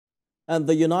And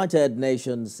the United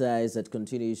Nations says it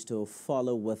continues to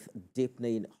follow with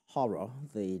deepening horror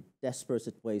the desperate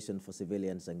situation for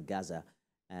civilians in Gaza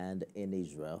and in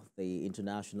Israel. The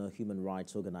International Human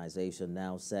Rights Organization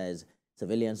now says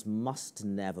civilians must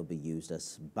never be used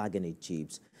as bargaining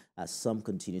chips, as some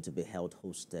continue to be held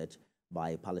hostage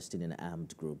by Palestinian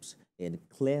armed groups in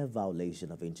clear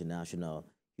violation of international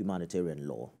humanitarian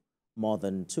law. More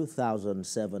than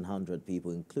 2,700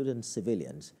 people, including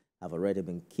civilians, have already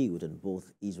been killed in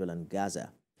both Israel and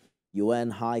Gaza.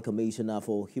 UN High Commissioner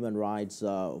for Human Rights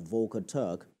Volker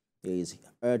Turk is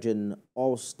urging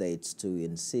all states to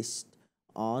insist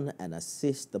on and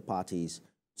assist the parties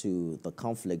to the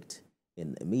conflict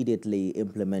in immediately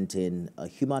implementing a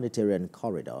humanitarian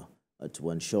corridor to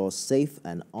ensure safe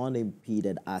and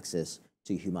unimpeded access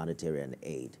to humanitarian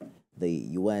aid. The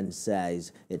UN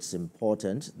says it's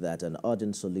important that an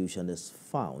urgent solution is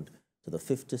found to the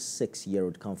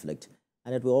 56-year-old conflict,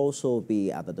 and it will also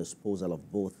be at the disposal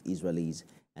of both Israelis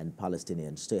and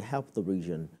Palestinians to help the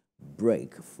region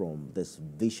break from this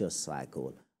vicious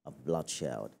cycle of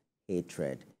bloodshed,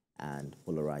 hatred, and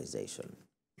polarization.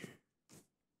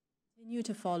 Continue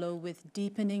to follow with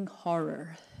deepening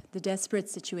horror the desperate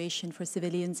situation for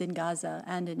civilians in Gaza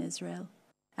and in Israel.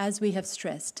 As we have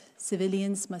stressed,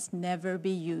 civilians must never be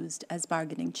used as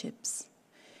bargaining chips.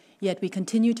 Yet we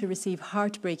continue to receive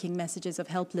heartbreaking messages of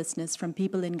helplessness from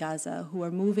people in Gaza who are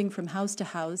moving from house to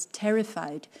house,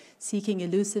 terrified, seeking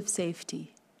elusive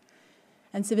safety.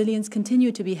 And civilians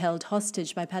continue to be held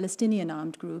hostage by Palestinian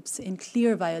armed groups in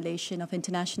clear violation of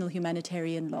international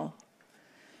humanitarian law.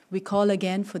 We call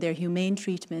again for their humane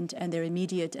treatment and their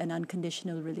immediate and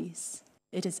unconditional release.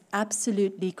 It is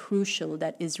absolutely crucial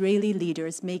that Israeli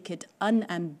leaders make it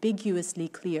unambiguously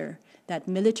clear that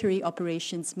military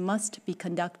operations must be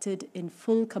conducted in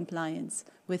full compliance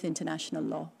with international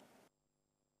law.